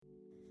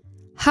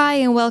Hi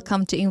and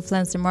welcome to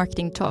Influencer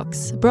Marketing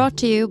Talks, brought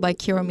to you by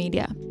Curo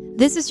Media.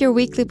 This is your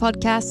weekly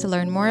podcast to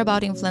learn more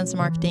about influencer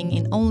marketing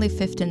in only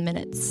 15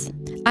 minutes.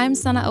 I'm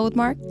Sanna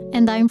Oudmark.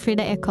 And I'm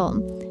Frida Ekholm.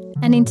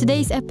 And in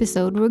today's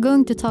episode, we're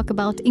going to talk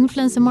about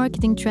influencer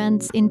marketing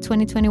trends in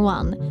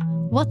 2021.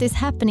 What is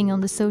happening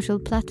on the social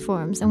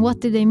platforms and what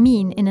do they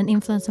mean in an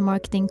influencer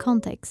marketing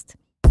context?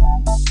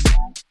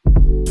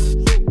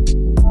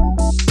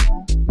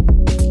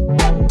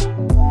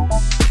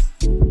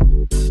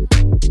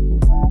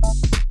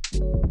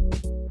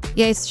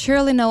 Yeah, it's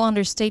surely no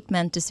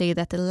understatement to say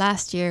that the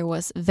last year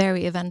was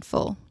very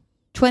eventful.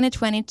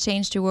 2020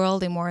 changed the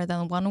world in more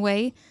than one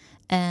way,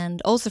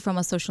 and also from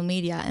a social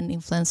media and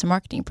influencer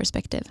marketing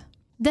perspective.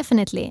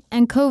 Definitely,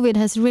 and COVID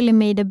has really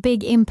made a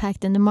big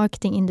impact in the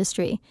marketing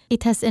industry.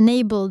 It has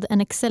enabled an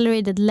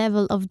accelerated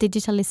level of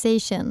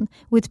digitalization,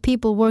 with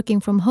people working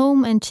from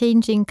home and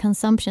changing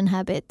consumption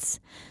habits.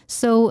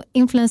 So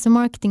influencer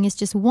marketing is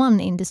just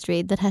one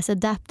industry that has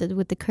adapted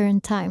with the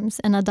current times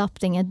and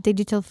adopting a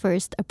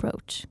digital-first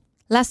approach.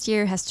 Last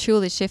year has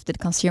truly shifted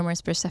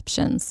consumers'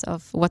 perceptions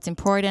of what's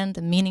important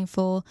and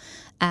meaningful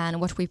and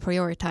what we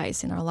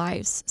prioritize in our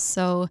lives.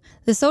 So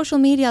the social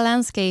media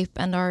landscape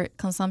and our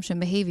consumption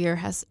behavior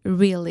has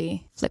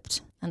really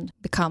flipped and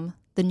become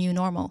the new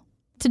normal.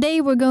 Today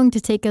we're going to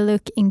take a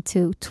look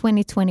into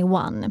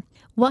 2021.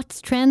 What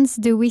trends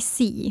do we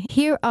see?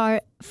 Here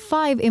are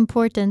 5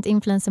 important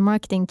influencer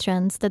marketing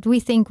trends that we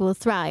think will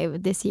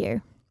thrive this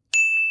year.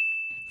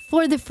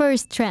 For the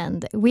first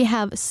trend, we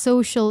have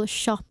social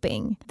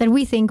shopping that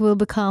we think will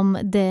become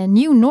the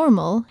new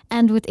normal.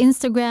 And with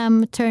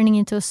Instagram turning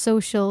into a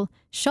social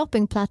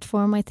shopping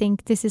platform, I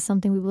think this is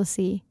something we will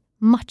see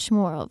much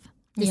more of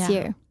this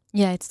year.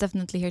 Yeah, it's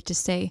definitely here to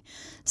stay.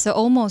 So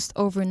almost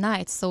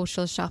overnight,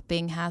 social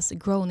shopping has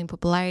grown in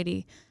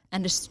popularity,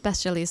 and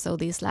especially so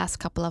these last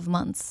couple of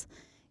months.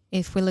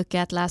 If we look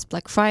at last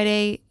Black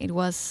Friday, it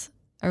was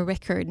a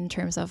record in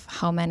terms of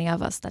how many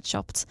of us that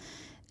shopped.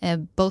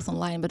 Both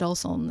online but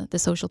also on the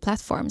social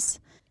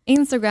platforms.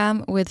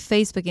 Instagram with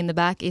Facebook in the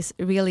back is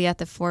really at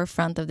the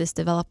forefront of this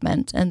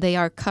development, and they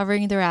are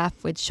covering their app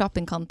with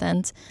shopping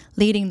content,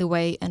 leading the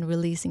way and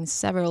releasing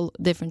several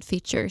different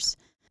features.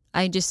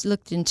 I just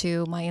looked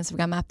into my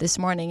Instagram app this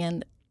morning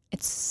and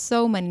it's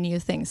so many new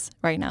things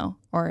right now,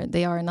 or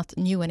they are not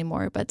new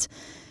anymore, but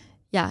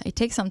yeah, it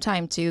takes some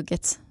time to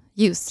get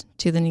used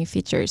to the new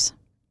features.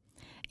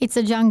 It's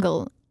a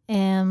jungle.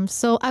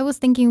 So I was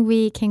thinking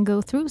we can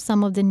go through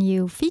some of the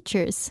new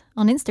features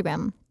on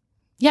Instagram.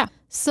 Yeah.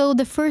 So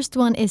the first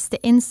one is the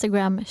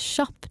Instagram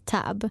Shop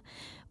tab,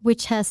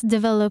 which has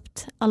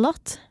developed a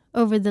lot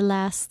over the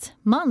last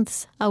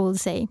months, I will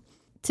say.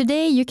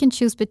 Today you can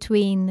choose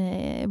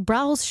between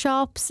browse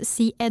shops,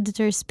 see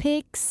editors'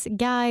 picks,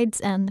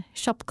 guides and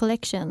shop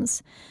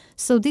collections.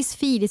 So this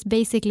feed is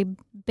basically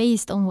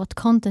based on what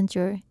content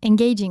you're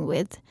engaging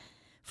with.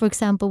 For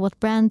example, what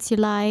brands you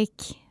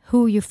like,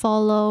 who you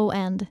follow,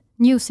 and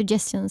new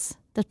suggestions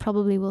that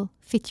probably will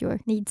fit your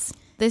needs.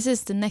 This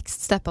is the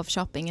next step of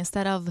shopping.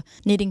 Instead of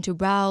needing to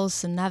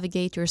browse and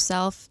navigate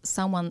yourself,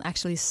 someone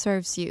actually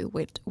serves you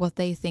with what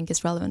they think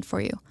is relevant for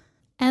you.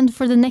 And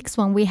for the next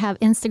one, we have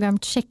Instagram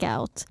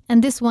Checkout.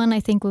 And this one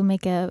I think will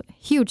make a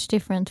huge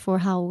difference for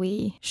how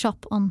we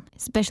shop on,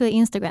 especially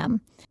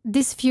Instagram.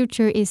 This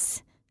feature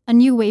is a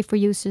new way for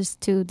users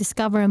to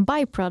discover and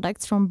buy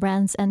products from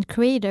brands and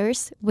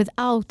creators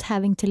without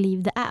having to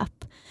leave the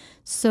app.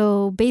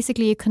 So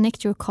basically you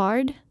connect your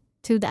card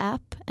to the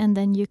app and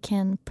then you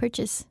can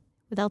purchase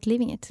without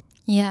leaving it.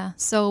 Yeah,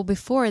 so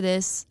before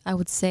this, I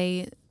would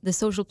say the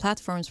social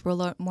platforms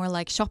were more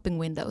like shopping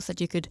windows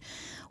that you could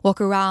walk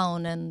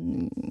around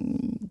and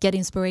get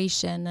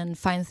inspiration and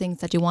find things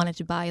that you wanted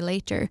to buy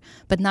later.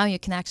 But now you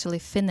can actually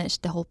finish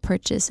the whole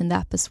purchase in the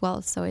app as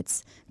well. So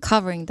it's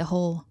covering the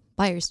whole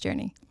buyer's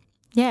journey.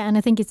 Yeah, and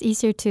I think it's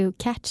easier to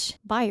catch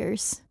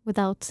buyers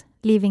without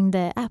leaving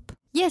the app.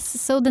 Yes,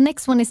 so the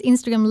next one is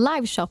Instagram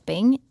Live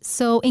Shopping.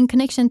 So in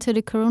connection to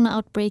the corona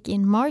outbreak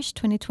in March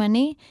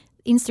 2020,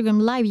 Instagram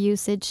Live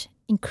usage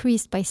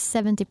increased by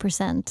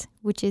 70%,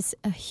 which is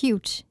a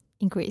huge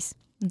increase.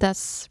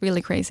 That's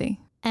really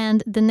crazy.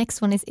 And the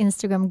next one is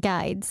Instagram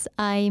Guides.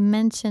 I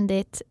mentioned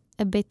it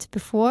a bit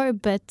before,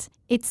 but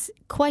it's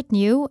quite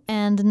new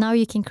and now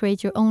you can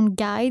create your own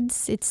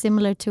guides. It's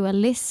similar to a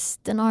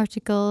list, an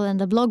article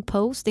and a blog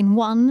post in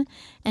one,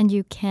 and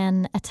you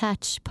can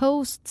attach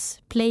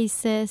posts,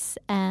 places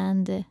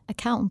and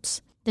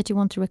accounts that you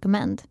want to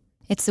recommend.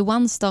 It's a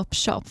one-stop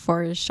shop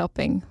for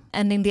shopping.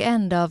 And in the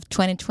end of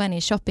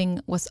 2020,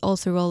 shopping was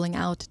also rolling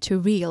out to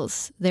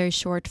Reels, their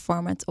short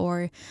format,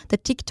 or the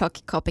TikTok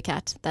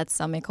copycat, that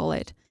some may call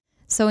it.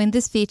 So in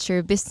this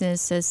feature,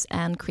 businesses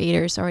and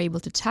creators are able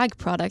to tag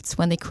products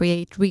when they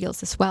create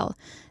Reels as well.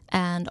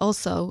 And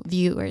also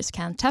viewers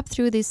can tap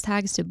through these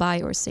tags to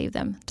buy or save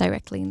them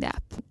directly in the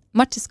app.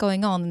 Much is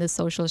going on in the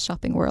social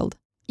shopping world.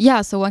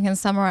 Yeah, so one can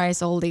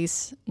summarize all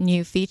these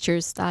new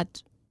features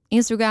that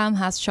Instagram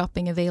has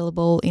shopping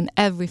available in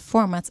every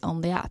format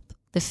on the app.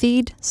 The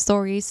feed,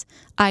 stories,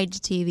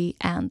 IGTV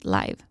and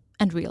live,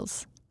 and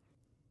Reels.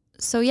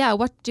 So yeah,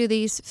 what do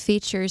these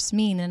features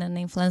mean in an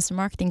influencer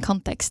marketing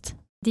context?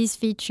 These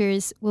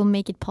features will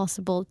make it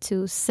possible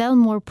to sell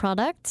more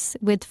products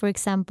with, for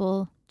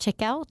example,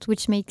 checkout,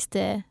 which makes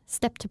the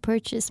step to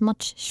purchase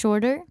much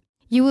shorter.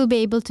 You will be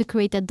able to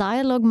create a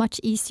dialogue much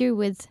easier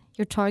with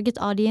your target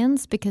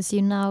audience because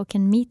you now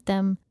can meet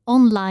them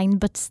online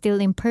but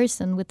still in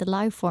person with the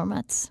live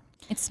formats.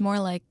 It's more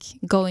like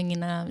going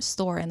in a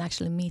store and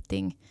actually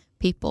meeting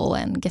people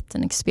and get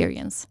an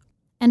experience.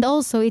 And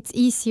also it's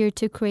easier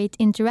to create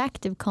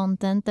interactive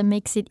content that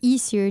makes it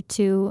easier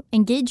to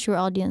engage your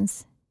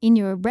audience in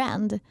your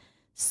brand.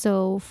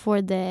 So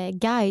for the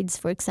guides,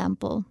 for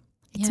example,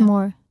 it's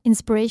more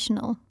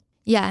inspirational.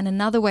 Yeah, and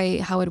another way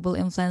how it will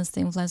influence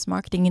the influence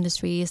marketing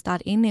industry is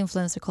that in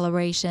influencer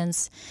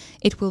collaborations,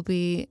 it will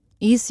be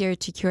easier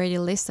to curate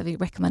a list of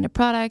recommended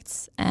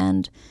products,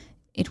 and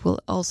it will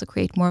also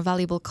create more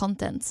valuable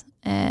content,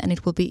 and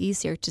it will be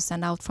easier to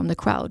send out from the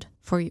crowd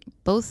for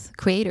both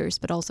creators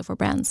but also for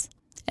brands.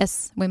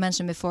 As we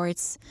mentioned before,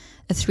 it's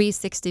a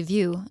 360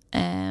 view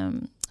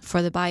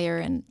for the buyer,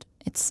 and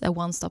it's a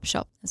one-stop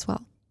shop as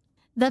well.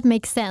 That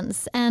makes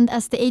sense. And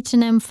as the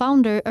H&M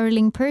founder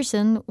Erling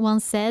Persson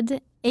once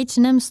said,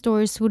 H&M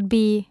stores would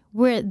be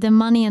where the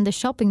money and the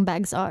shopping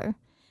bags are,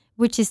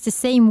 which is the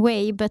same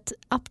way but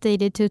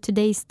updated to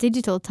today's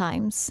digital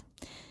times.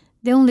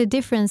 The only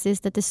difference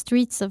is that the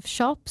streets of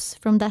shops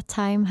from that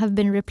time have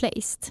been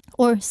replaced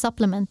or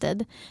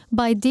supplemented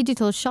by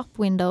digital shop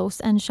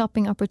windows and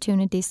shopping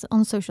opportunities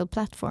on social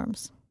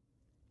platforms.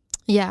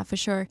 Yeah, for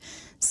sure.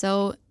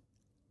 So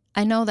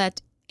I know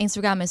that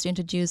Instagram is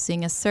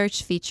introducing a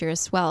search feature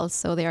as well,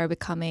 so they are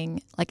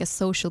becoming like a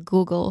social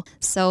Google.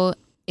 So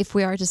if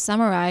we are to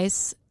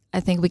summarize, I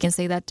think we can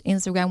say that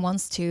Instagram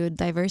wants to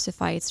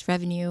diversify its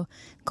revenue,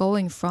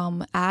 going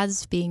from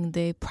ads being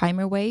the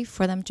primary way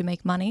for them to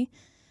make money.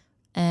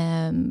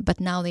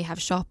 But now they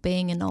have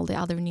shopping and all the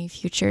other new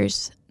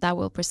features that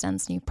will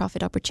present new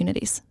profit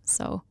opportunities.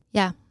 So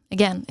yeah,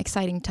 again,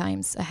 exciting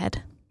times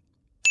ahead.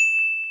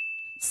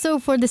 So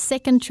for the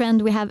second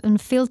trend, we have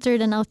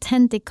unfiltered and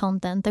authentic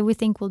content that we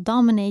think will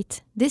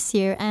dominate this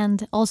year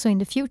and also in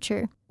the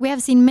future. We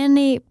have seen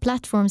many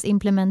platforms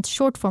implement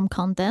short-form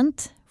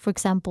content, for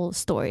example,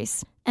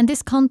 stories. And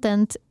this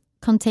content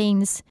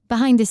contains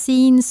behind the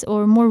scenes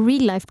or more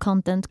real-life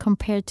content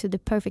compared to the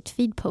perfect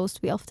feed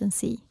post we often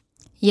see.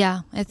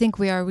 Yeah, I think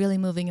we are really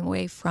moving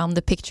away from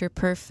the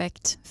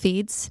picture-perfect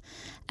feeds,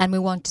 and we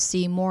want to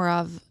see more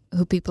of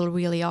who people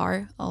really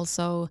are,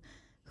 also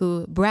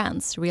who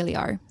brands really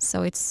are.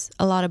 So it's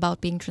a lot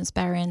about being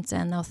transparent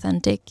and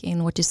authentic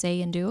in what you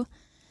say and do.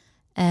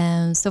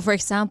 So for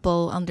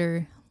example,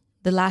 under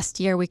the last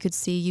year, we could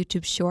see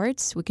YouTube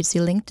Shorts, we could see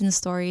LinkedIn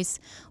Stories,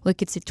 we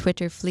could see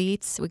Twitter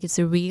Fleets, we could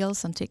see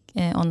Reels on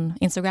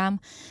Instagram.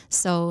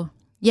 So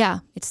yeah,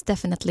 it's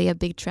definitely a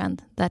big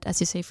trend that, as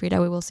you say,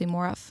 Frida, we will see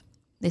more of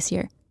this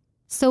year.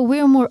 So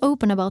we're more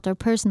open about our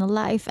personal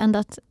life, and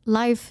that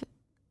life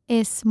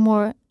is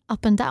more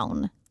up and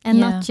down and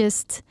not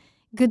just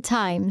good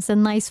times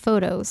and nice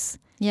photos.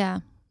 Yeah,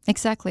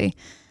 exactly.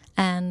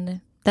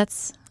 And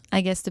that's, I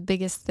guess, the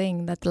biggest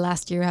thing that the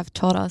last year have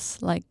taught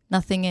us. Like,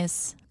 nothing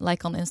is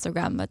like on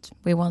Instagram, but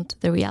we want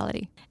the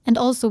reality. And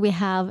also we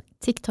have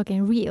TikTok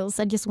and Reels.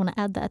 I just want to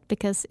add that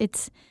because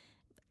it's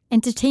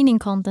entertaining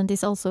content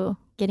is also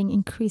getting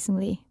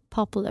increasingly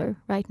popular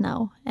right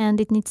now,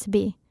 and it needs to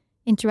be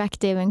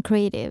interactive and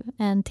creative,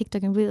 and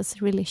TikTok and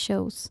Reels really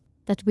shows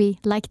that we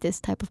like this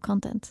type of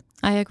content.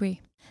 I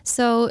agree.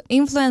 So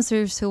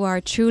influencers who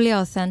are truly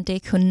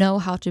authentic, who know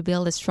how to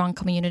build a strong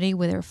community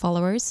with their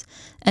followers,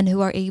 and who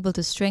are able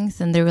to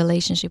strengthen their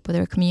relationship with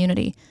their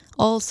community,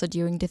 also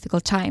during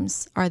difficult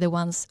times, are the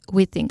ones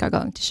we think are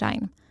going to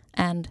shine.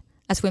 And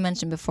as we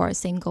mentioned before,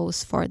 same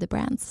goes for the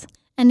brands.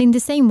 And in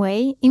the same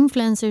way,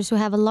 influencers who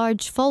have a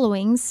large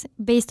followings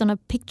based on a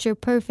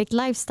picture-perfect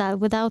lifestyle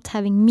without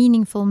having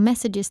meaningful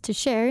messages to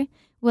share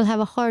will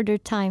have a harder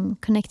time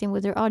connecting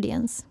with their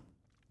audience.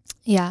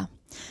 Yeah.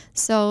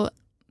 So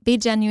be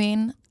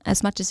genuine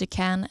as much as you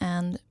can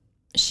and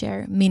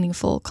share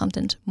meaningful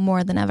content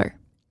more than ever.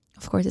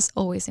 Of course, it's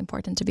always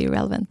important to be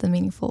relevant and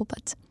meaningful,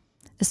 but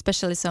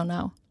especially so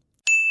now.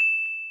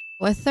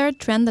 A third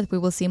trend that we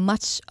will see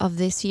much of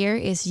this year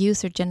is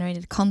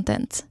user-generated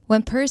content.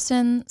 When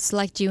persons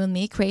like you and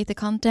me create the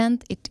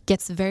content, it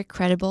gets very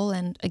credible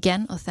and,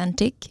 again,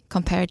 authentic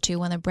compared to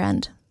when a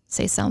brand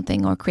says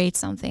something or creates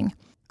something.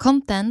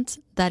 Content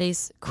that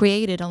is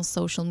created on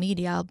social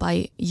media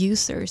by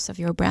users of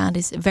your brand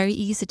is very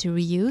easy to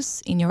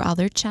reuse in your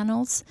other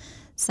channels,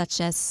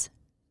 such as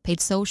paid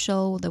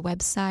social, the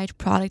website,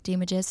 product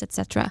images,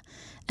 etc.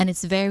 And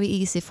it's very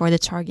easy for the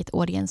target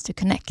audience to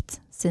connect,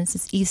 since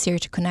it's easier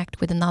to connect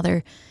with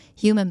another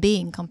human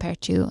being compared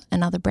to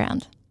another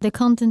brand. The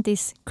content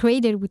is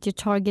created with your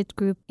target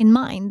group in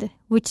mind,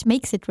 which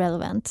makes it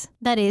relevant.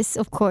 That is,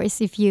 of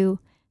course, if you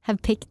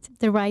have picked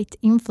the right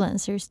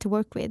influencers to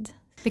work with,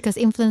 because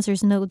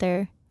influencers know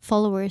their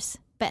followers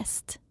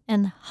best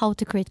and how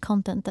to create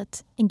content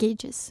that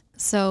engages.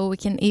 So we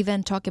can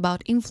even talk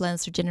about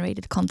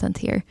influencer-generated content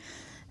here.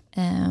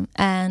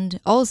 And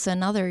also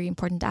another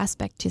important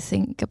aspect to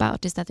think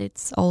about is that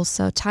it's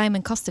also time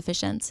and cost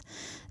efficient.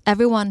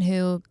 Everyone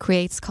who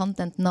creates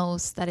content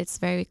knows that it's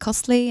very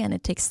costly and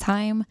it takes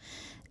time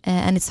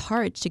and it's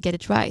hard to get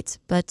it right.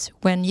 But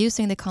when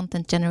using the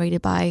content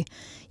generated by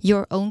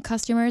your own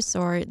customers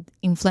or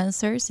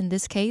influencers in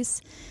this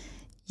case,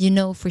 you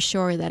know for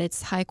sure that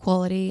it's high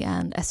quality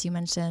and, as you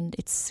mentioned,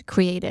 it's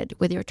created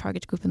with your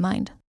target group in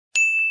mind.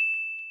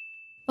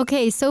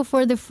 Okay, so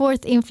for the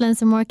fourth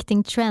influencer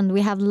marketing trend,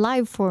 we have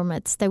live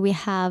formats that we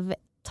have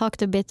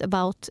talked a bit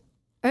about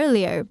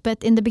earlier.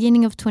 But in the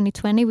beginning of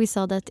 2020, we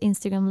saw that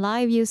Instagram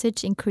Live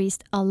usage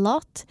increased a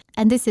lot.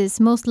 And this is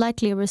most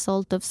likely a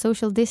result of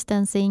social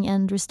distancing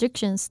and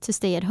restrictions to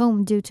stay at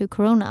home due to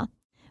Corona,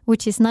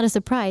 which is not a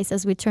surprise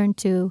as we turn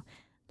to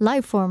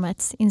live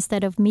formats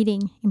instead of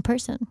meeting in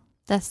person.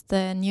 That's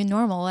the new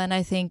normal. And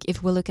I think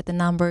if we look at the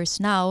numbers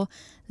now,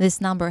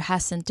 this number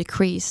hasn't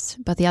decreased,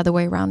 but the other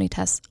way around, it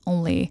has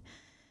only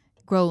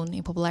grown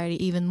in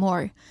popularity even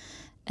more.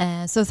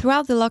 So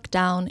throughout the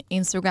lockdown,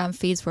 Instagram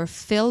feeds were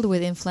filled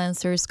with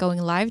influencers going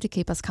live to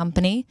keep us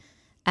company.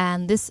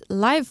 And this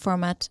live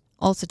format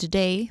also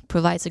today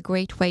provides a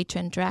great way to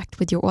interact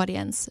with your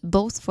audience,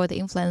 both for the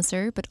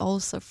influencer, but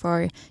also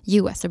for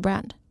you as a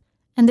brand.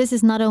 And this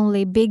is not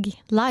only big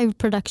live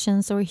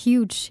productions or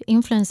huge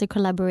influencer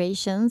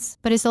collaborations,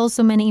 but it's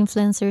also many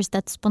influencers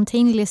that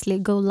spontaneously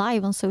go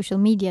live on social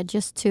media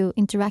just to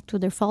interact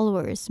with their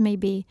followers,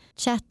 maybe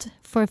chat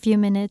for a few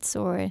minutes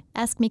or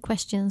ask me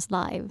questions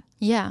live.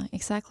 Yeah,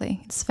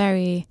 exactly. It's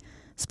very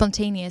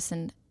spontaneous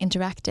and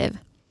interactive.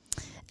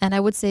 And I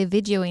would say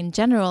video in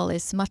general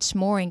is much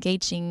more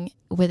engaging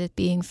with it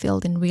being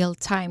filmed in real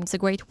time. It's a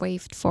great way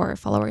for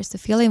followers to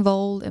feel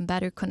involved and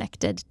better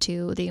connected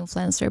to the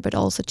influencer, but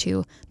also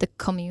to the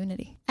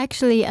community.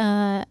 Actually,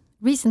 a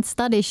recent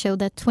study showed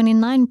that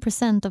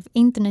 29% of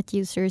internet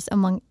users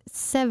among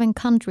 7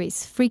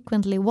 countries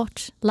frequently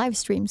watch live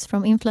streams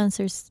from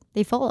influencers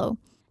they follow.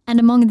 And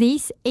among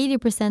these,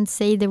 80%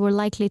 say they were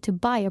likely to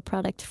buy a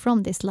product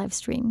from this live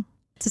stream.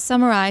 To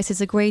summarize,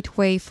 it's a great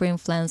way for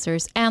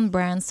influencers and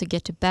brands to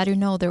get to better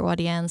know their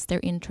audience, their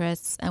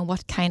interests, and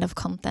what kind of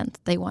content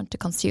they want to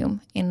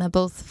consume in a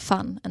both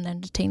fun and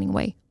entertaining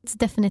way. It's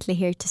definitely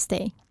here to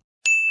stay.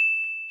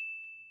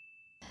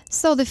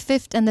 So the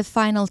fifth and the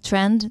final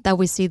trend that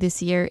we see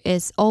this year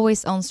is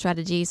always-on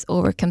strategies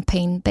over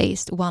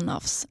campaign-based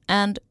one-offs.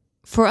 And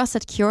for us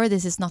at Cure,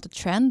 this is not a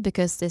trend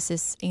because this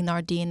is in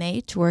our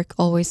DNA to work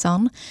always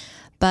on.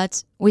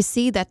 But we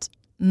see that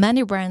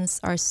many brands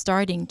are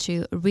starting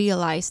to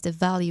realize the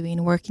value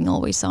in working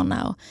always on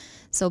now.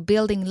 So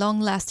building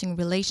long-lasting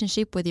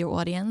relationship with your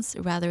audience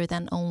rather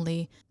than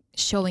only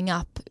showing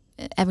up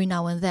every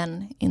now and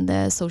then in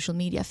the social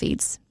media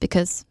feeds,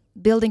 because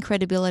building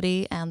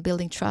credibility and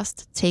building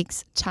trust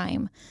takes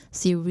time.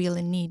 So you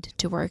really need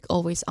to work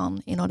always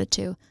on in order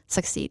to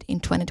succeed in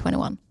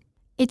 2021.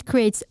 It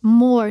creates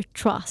more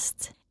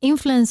trust.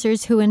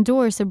 Influencers who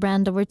endorse a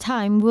brand over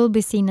time will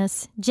be seen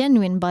as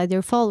genuine by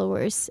their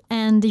followers,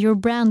 and your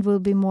brand will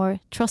be more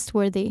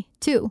trustworthy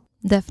too.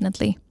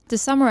 Definitely. To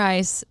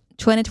summarize,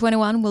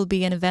 2021 will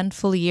be an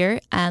eventful year,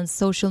 and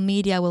social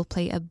media will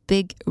play a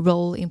big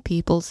role in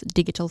people's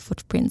digital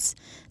footprints,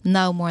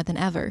 now more than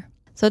ever.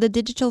 So the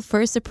digital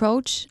first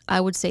approach, I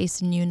would say, is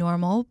the new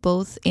normal,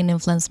 both in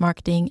influence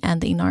marketing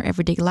and in our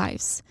everyday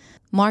lives.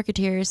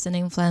 Marketeers and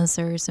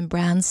influencers and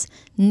brands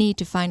need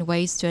to find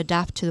ways to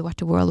adapt to what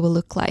the world will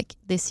look like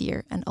this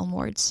year and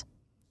onwards.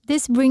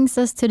 This brings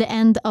us to the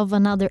end of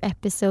another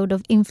episode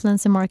of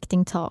Influencer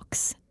Marketing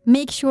Talks.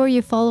 Make sure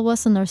you follow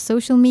us on our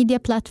social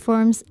media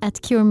platforms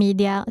at Cure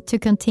Media to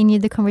continue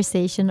the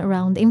conversation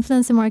around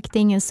influencer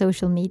marketing and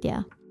social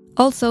media.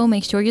 Also,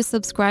 make sure you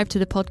subscribe to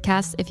the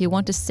podcast if you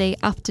want to stay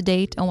up to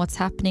date on what's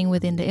happening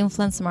within the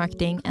influencer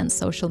marketing and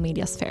social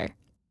media sphere.